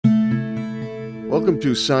Welcome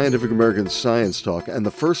to Scientific American Science Talk and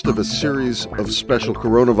the first of a series of special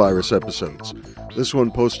coronavirus episodes. This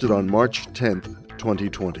one posted on March 10th,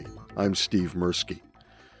 2020. I'm Steve Mirsky.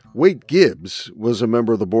 Wayt Gibbs was a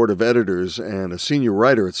member of the board of editors and a senior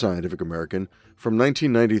writer at Scientific American from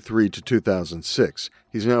 1993 to 2006.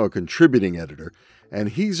 He's now a contributing editor, and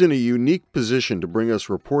he's in a unique position to bring us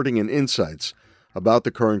reporting and insights about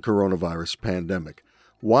the current coronavirus pandemic.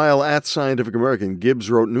 While at Scientific American,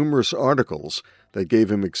 Gibbs wrote numerous articles that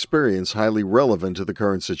gave him experience highly relevant to the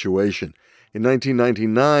current situation. In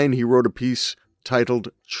 1999, he wrote a piece titled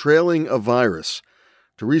Trailing a Virus.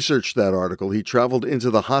 To research that article, he traveled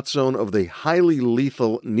into the hot zone of the highly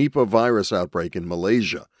lethal Nipah virus outbreak in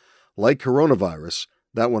Malaysia. Like coronavirus,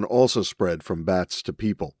 that one also spread from bats to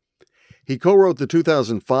people. He co-wrote the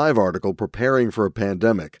 2005 article Preparing for a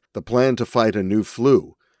Pandemic, the plan to fight a new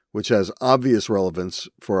flu, which has obvious relevance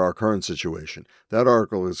for our current situation. That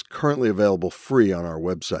article is currently available free on our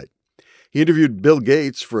website. He interviewed Bill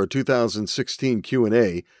Gates for a 2016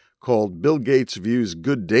 Q&A called Bill Gates Views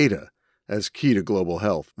Good Data as Key to Global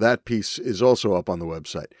Health. That piece is also up on the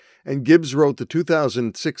website. And Gibbs wrote the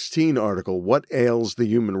 2016 article What Ails the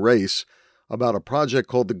Human Race about a project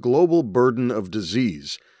called The Global Burden of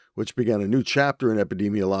Disease, which began a new chapter in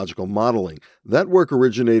epidemiological modeling. That work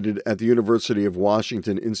originated at the University of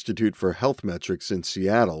Washington Institute for Health Metrics in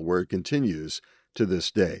Seattle, where it continues to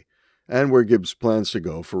this day, and where Gibbs plans to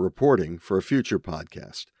go for reporting for a future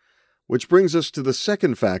podcast. Which brings us to the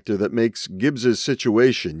second factor that makes Gibbs's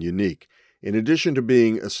situation unique. In addition to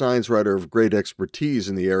being a science writer of great expertise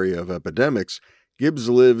in the area of epidemics, Gibbs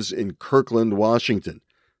lives in Kirkland, Washington,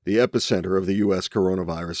 the epicenter of the U.S.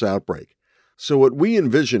 coronavirus outbreak. So what we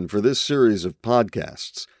envision for this series of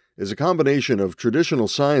podcasts is a combination of traditional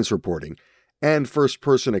science reporting and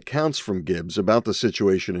first-person accounts from Gibbs about the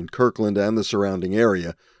situation in Kirkland and the surrounding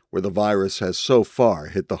area where the virus has so far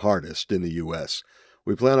hit the hardest in the U.S.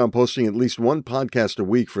 We plan on posting at least one podcast a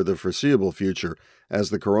week for the foreseeable future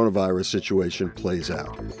as the coronavirus situation plays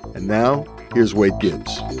out. And now, here's Wayt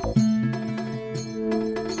Gibbs.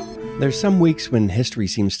 There's some weeks when history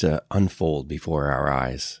seems to unfold before our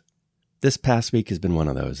eyes. This past week has been one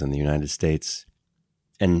of those in the United States.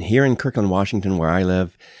 And here in Kirkland, Washington, where I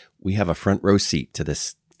live, we have a front row seat to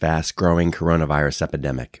this fast-growing coronavirus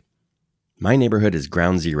epidemic. My neighborhood is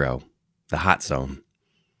ground zero, the hot zone.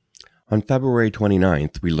 On February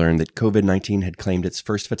 29th, we learned that COVID-19 had claimed its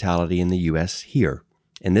first fatality in the U.S. here,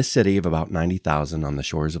 in this city of about 90,000 on the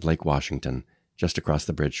shores of Lake Washington, just across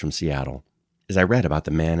the bridge from Seattle. As I read about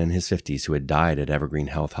the man in his 50s who had died at Evergreen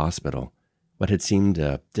Health Hospital, what had seemed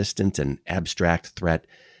a distant and abstract threat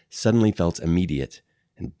suddenly felt immediate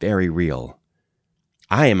and very real.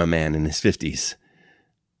 I am a man in his 50s.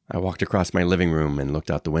 I walked across my living room and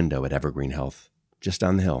looked out the window at Evergreen Health, just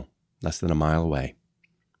down the hill, less than a mile away.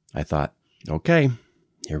 I thought, okay,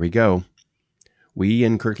 here we go. We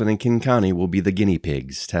in Kirkland and King County will be the guinea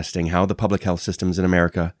pigs testing how the public health systems in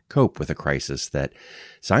America cope with a crisis that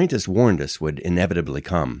scientists warned us would inevitably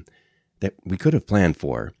come, that we could have planned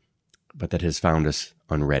for, but that has found us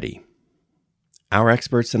unready. Our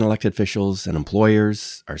experts and elected officials and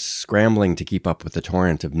employers are scrambling to keep up with the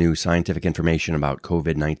torrent of new scientific information about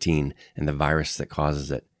COVID-19 and the virus that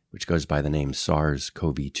causes it, which goes by the name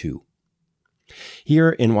SARS-CoV-2. Here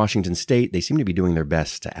in Washington State, they seem to be doing their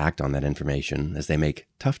best to act on that information as they make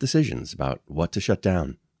tough decisions about what to shut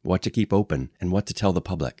down, what to keep open, and what to tell the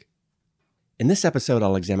public. In this episode,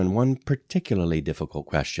 I'll examine one particularly difficult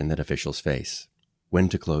question that officials face: when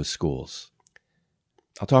to close schools.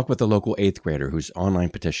 I'll talk with a local 8th grader whose online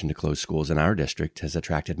petition to close schools in our district has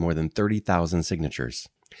attracted more than 30,000 signatures.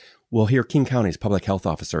 We'll hear King County's public health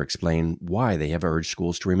officer explain why they have urged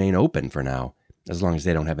schools to remain open for now, as long as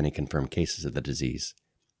they don't have any confirmed cases of the disease.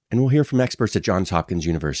 And we'll hear from experts at Johns Hopkins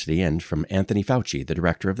University and from Anthony Fauci, the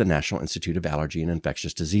director of the National Institute of Allergy and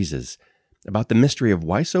Infectious Diseases, about the mystery of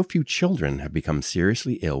why so few children have become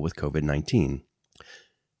seriously ill with COVID-19.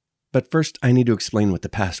 But first, I need to explain what the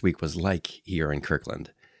past week was like here in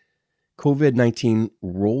Kirkland. COVID-19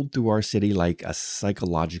 rolled through our city like a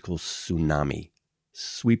psychological tsunami,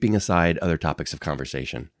 sweeping aside other topics of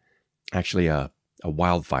conversation. Actually, a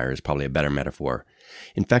wildfire is probably a better metaphor.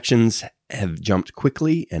 Infections have jumped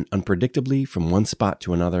quickly and unpredictably from one spot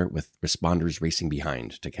to another, with responders racing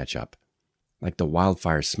behind to catch up. Like the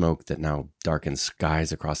wildfire smoke that now darkens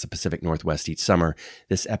skies across the Pacific Northwest each summer,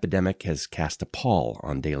 this epidemic has cast a pall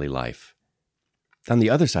on daily life. On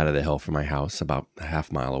the other side of the hill from my house, about a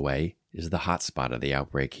half mile away, is the hot spot of the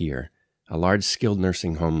outbreak here, a large skilled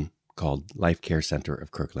nursing home called Life Care Center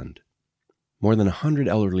of Kirkland. More than 100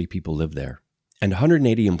 elderly people live there, and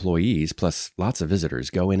 180 employees, plus lots of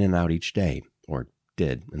visitors, go in and out each day, or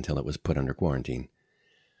did until it was put under quarantine.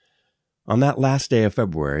 On that last day of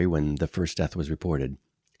February, when the first death was reported,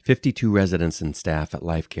 52 residents and staff at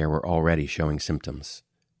Life Care were already showing symptoms.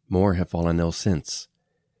 More have fallen ill since.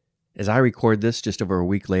 As I record this, just over a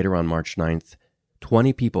week later on March 9th,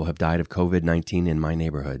 20 people have died of COVID-19 in my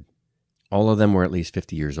neighborhood. All of them were at least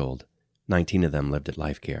 50 years old. 19 of them lived at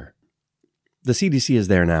Life Care. The CDC is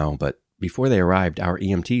there now, but before they arrived, our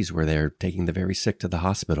EMTs were there taking the very sick to the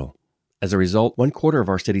hospital. As a result, 1/4 of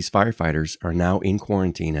our city's firefighters are now in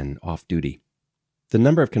quarantine and off duty. The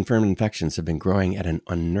number of confirmed infections have been growing at an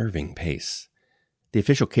unnerving pace. The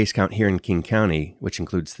official case count here in King County, which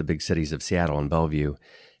includes the big cities of Seattle and Bellevue,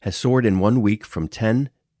 has soared in 1 week from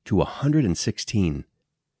 10 to 116.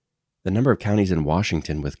 The number of counties in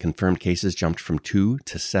Washington with confirmed cases jumped from 2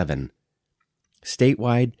 to 7.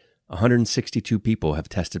 Statewide, 162 people have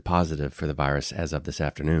tested positive for the virus as of this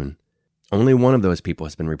afternoon. Only one of those people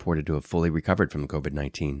has been reported to have fully recovered from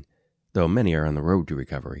COVID-19, though many are on the road to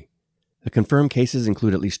recovery. The confirmed cases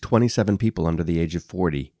include at least 27 people under the age of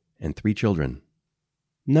 40 and 3 children.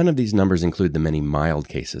 None of these numbers include the many mild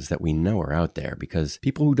cases that we know are out there because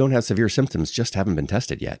people who don't have severe symptoms just haven't been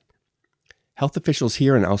tested yet. Health officials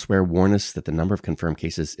here and elsewhere warn us that the number of confirmed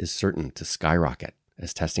cases is certain to skyrocket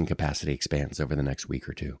as testing capacity expands over the next week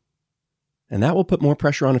or two. And that will put more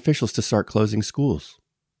pressure on officials to start closing schools.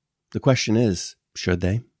 The question is, should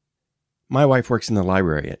they? My wife works in the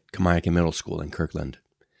library at Kamaiaka Middle School in Kirkland,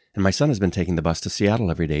 and my son has been taking the bus to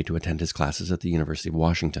Seattle every day to attend his classes at the University of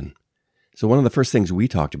Washington. So one of the first things we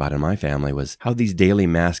talked about in my family was how these daily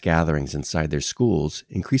mass gatherings inside their schools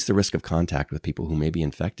increase the risk of contact with people who may be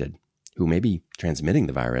infected, who may be transmitting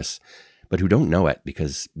the virus, but who don't know it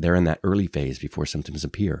because they're in that early phase before symptoms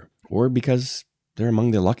appear, or because they're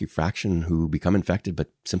among the lucky fraction who become infected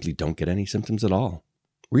but simply don't get any symptoms at all.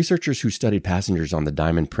 Researchers who studied passengers on the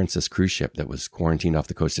Diamond Princess cruise ship that was quarantined off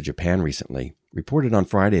the coast of Japan recently reported on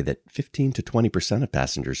Friday that 15 to 20% of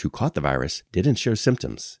passengers who caught the virus didn't show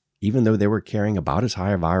symptoms, even though they were carrying about as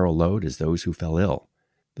high a viral load as those who fell ill.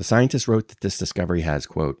 The scientists wrote that this discovery has,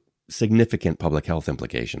 quote, significant public health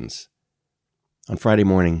implications. On Friday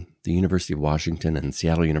morning, the University of Washington and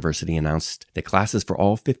Seattle University announced that classes for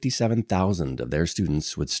all 57,000 of their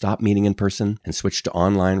students would stop meeting in person and switch to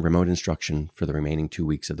online remote instruction for the remaining 2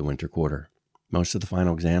 weeks of the winter quarter. Most of the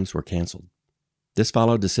final exams were canceled. This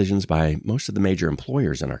followed decisions by most of the major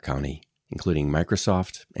employers in our county, including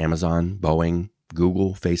Microsoft, Amazon, Boeing,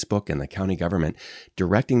 Google, Facebook, and the county government,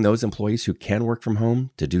 directing those employees who can work from home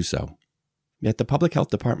to do so. Yet the public health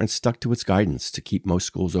department stuck to its guidance to keep most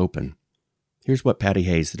schools open. Here's what Patty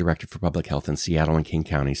Hayes, the director for public health in Seattle and King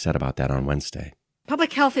County, said about that on Wednesday.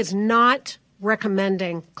 Public health is not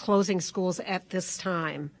recommending closing schools at this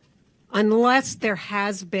time unless there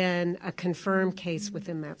has been a confirmed case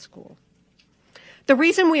within that school. The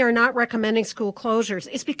reason we are not recommending school closures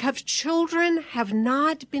is because children have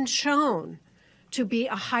not been shown to be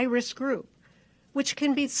a high-risk group, which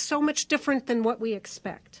can be so much different than what we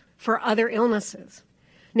expect for other illnesses.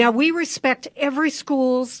 Now, we respect every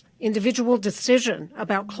school's individual decision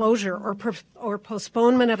about closure or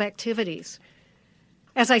postponement of activities.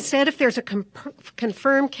 As I said, if there's a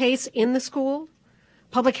confirmed case in the school,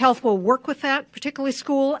 public health will work with that particular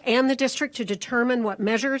school and the district to determine what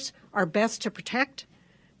measures are best to protect.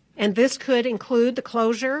 And this could include the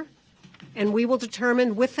closure, and we will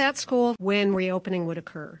determine with that school when reopening would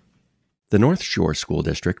occur. The North Shore School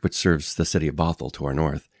District, which serves the city of Bothell to our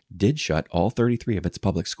north, did shut all 33 of its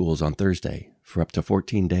public schools on Thursday for up to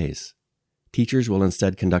 14 days. Teachers will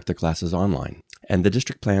instead conduct their classes online, and the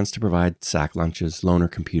district plans to provide sack lunches,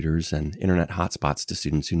 loaner computers, and internet hotspots to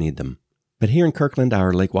students who need them. But here in Kirkland,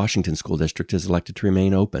 our Lake Washington School District is elected to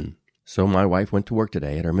remain open, so my wife went to work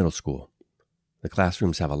today at our middle school. The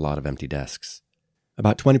classrooms have a lot of empty desks.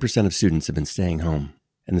 About 20% of students have been staying home,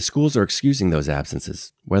 and the schools are excusing those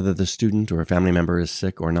absences, whether the student or a family member is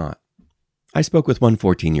sick or not. I spoke with one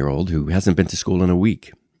 14-year-old who hasn't been to school in a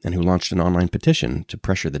week and who launched an online petition to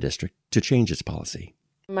pressure the district to change its policy.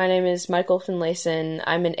 My name is Michael Finlayson.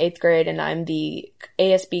 I'm in 8th grade and I'm the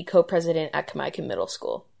ASB co-president at Kamaiaka Middle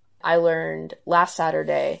School. I learned last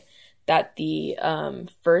Saturday that the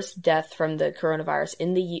first death from the coronavirus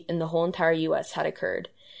in the whole entire U.S. had occurred.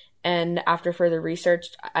 And after further research,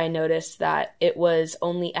 I noticed that it was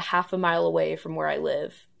only a half a mile away from where I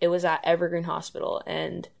live. It was at Evergreen Hospital,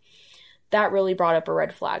 and that really brought up a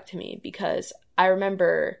red flag to me because I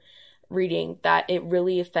remember reading that it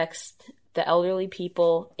really affects the elderly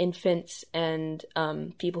people, infants, and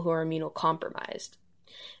people who are immunocompromised.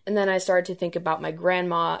 And then I started to think about my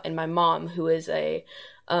grandma and my mom, who is a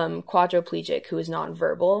quadriplegic, who is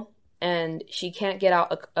nonverbal. and she can't get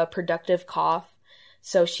out a productive cough,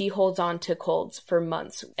 so she holds on to colds for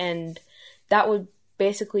months. And that would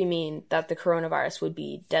basically mean that the coronavirus would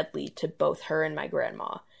be deadly to both her and my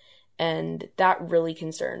grandma. And that really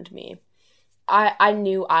concerned me. I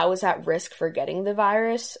knew I was at risk for getting the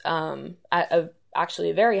virus, actually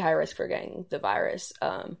a very high risk for getting the virus.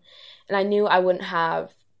 And I knew I wouldn't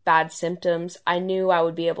have bad symptoms. I knew I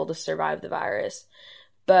would be able to survive the virus.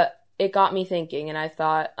 But it got me thinking, and I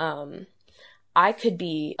thought I could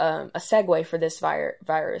be a segue for this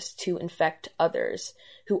virus to infect others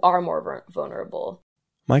who are more vulnerable.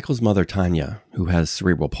 Michael's mother, Tanya, who has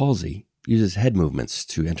cerebral palsy, uses head movements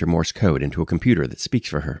to enter Morse code into a computer that speaks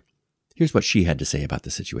for her. Here's what she had to say about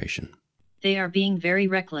the situation. They are being very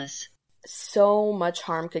reckless. So much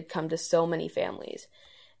harm could come to so many families.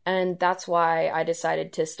 And that's why I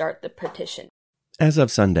decided to start the petition. As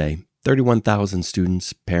of Sunday, 31,000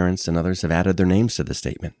 students, parents, and others have added their names to the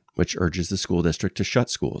statement, which urges the school district to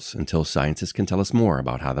shut schools until scientists can tell us more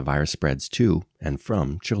about how the virus spreads to and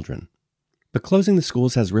from children. But closing the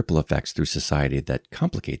schools has ripple effects through society that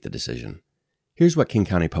complicate the decision. Here's what King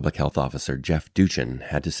County Public Health Officer Jeff Duchin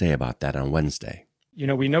had to say about that on Wednesday.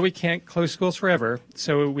 We know we can't close schools forever,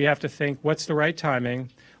 so we have to think, what's the right timing,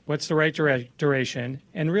 what's the right duration,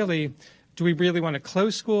 and really, do we really want to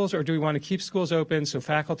close schools, or do we want to keep schools open so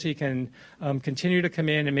faculty can continue to come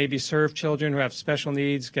in and maybe serve children who have special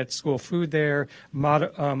needs, get school food there,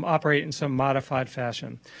 operate in some modified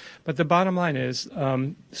fashion? But the bottom line is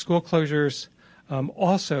school closures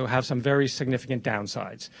also have some very significant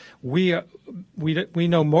downsides. We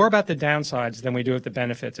know more about the downsides than we do of the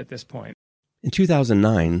benefits at this point. In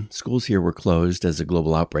 2009, schools here were closed as a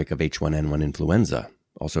global outbreak of H1N1 influenza,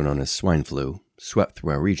 also known as swine flu, swept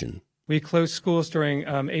through our region. We closed schools during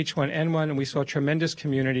H1N1, and we saw tremendous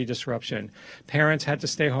community disruption. Parents had to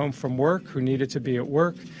stay home from work who needed to be at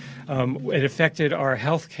work. It affected our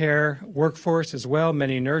healthcare workforce as well.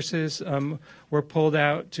 Many nurses were pulled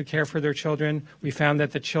out to care for their children. We found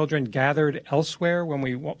that the children gathered elsewhere when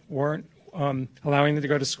we weren't allowing them to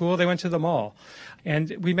go to school. They went to the mall.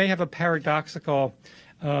 And we may have a paradoxical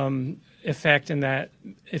effect in that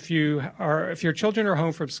if your children are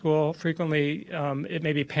home from school, frequently it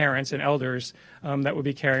may be parents and elders that would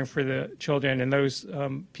be caring for the children, and those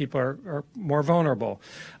people are more vulnerable.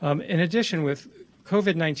 In addition, with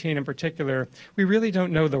COVID-19 in particular, we really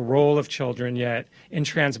don't know the role of children yet in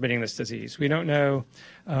transmitting this disease. We don't know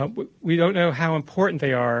how important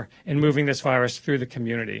they are in moving this virus through the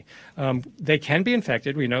community. They can be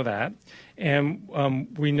infected, we know that, and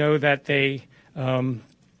we know that they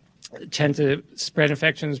tend to spread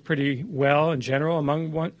infections pretty well in general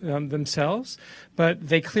among themselves, but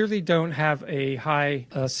they clearly don't have a high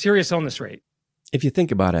serious illness rate. If you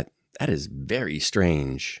think about it, that is very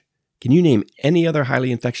strange. Can you name any other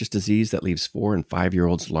highly infectious disease that leaves 4- and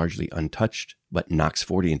 5-year-olds largely untouched, but knocks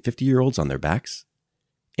 40- and 50-year-olds on their backs?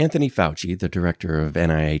 Anthony Fauci, the director of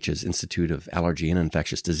NIH's Institute of Allergy and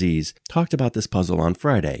Infectious Disease, talked about this puzzle on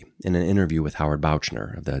Friday in an interview with Howard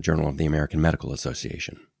Bouchner of the Journal of the American Medical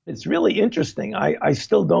Association. It's really interesting. I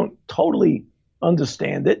still don't totally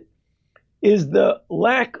understand it, is the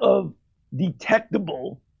lack of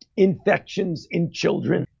detectable infections in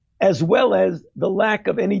children, as well as the lack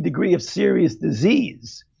of any degree of serious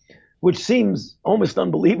disease, which seems almost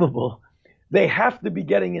unbelievable. They have to be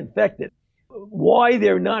getting infected. Why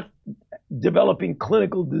they're not developing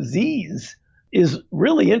clinical disease is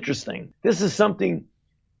really interesting. This is something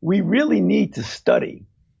we really need to study.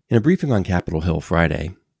 In a briefing on Capitol Hill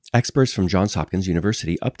Friday, experts from Johns Hopkins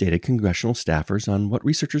University updated congressional staffers on what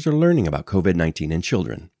researchers are learning about COVID-19 in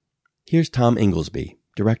children. Here's Tom Inglesby,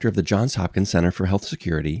 director of the Johns Hopkins Center for Health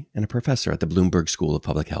Security and a professor at the Bloomberg School of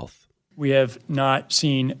Public Health. We have not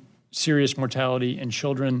seen serious mortality in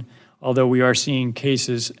children, although we are seeing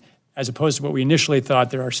cases, as opposed to what we initially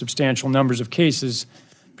thought, there are substantial numbers of cases,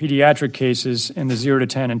 pediatric cases in the 0 to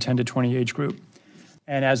 10 and 10 to 20 age group.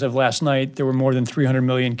 And as of last night, there were more than 300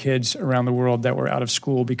 million kids around the world that were out of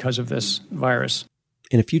school because of this virus.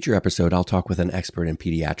 In a future episode, I'll talk with an expert in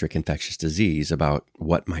pediatric infectious disease about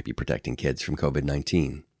what might be protecting kids from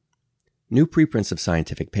COVID-19. New preprints of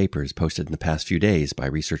scientific papers posted in the past few days by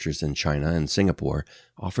researchers in China and Singapore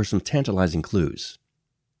offer some tantalizing clues.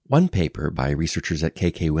 One paper by researchers at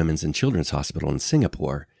KK Women's and Children's Hospital in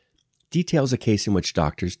Singapore details a case in which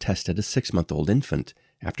doctors tested a 6-month-old infant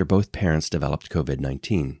after both parents developed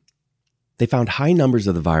COVID-19. They found high numbers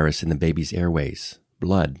of the virus in the baby's airways,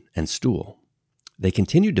 blood, and stool. They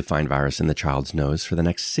continued to find virus in the child's nose for the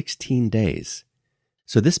next 16 days.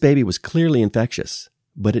 So this baby was clearly infectious,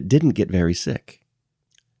 but it didn't get very sick.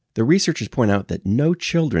 The researchers point out that no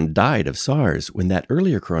children died of SARS when that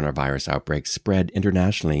earlier coronavirus outbreak spread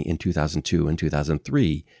internationally in 2002 and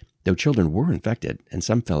 2003, though children were infected and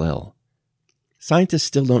some fell ill. Scientists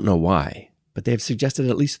still don't know why, but they have suggested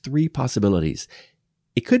at least 3 possibilities.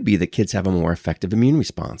 It could be that kids have a more effective immune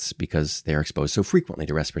response because they are exposed so frequently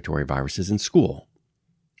to respiratory viruses in school.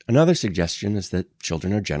 Another suggestion is that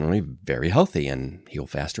children are generally very healthy and heal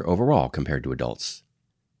faster overall compared to adults.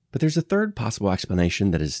 But there's a third possible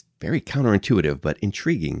explanation that is very counterintuitive but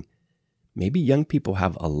intriguing. Maybe young people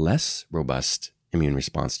have a less robust immune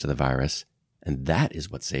response to the virus, and that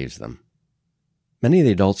is what saves them. Many of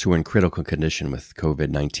the adults who are in critical condition with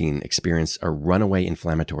COVID-19 experience a runaway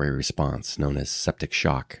inflammatory response known as septic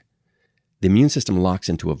shock. The immune system locks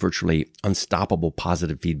into a virtually unstoppable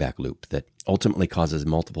positive feedback loop that ultimately causes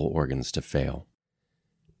multiple organs to fail.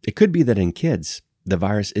 It could be that in kids, the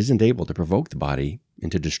virus isn't able to provoke the body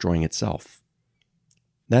into destroying itself.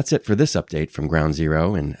 That's it for this update from Ground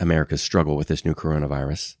Zero and America's struggle with this new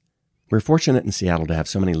coronavirus. We're fortunate in Seattle to have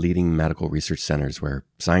so many leading medical research centers where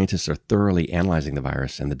scientists are thoroughly analyzing the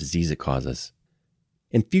virus and the disease it causes.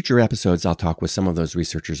 In future episodes, I'll talk with some of those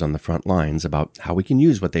researchers on the front lines about how we can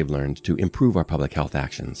use what they've learned to improve our public health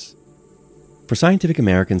actions. For Scientific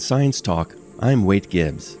American Science Talk, I'm Wayt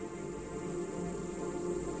Gibbs.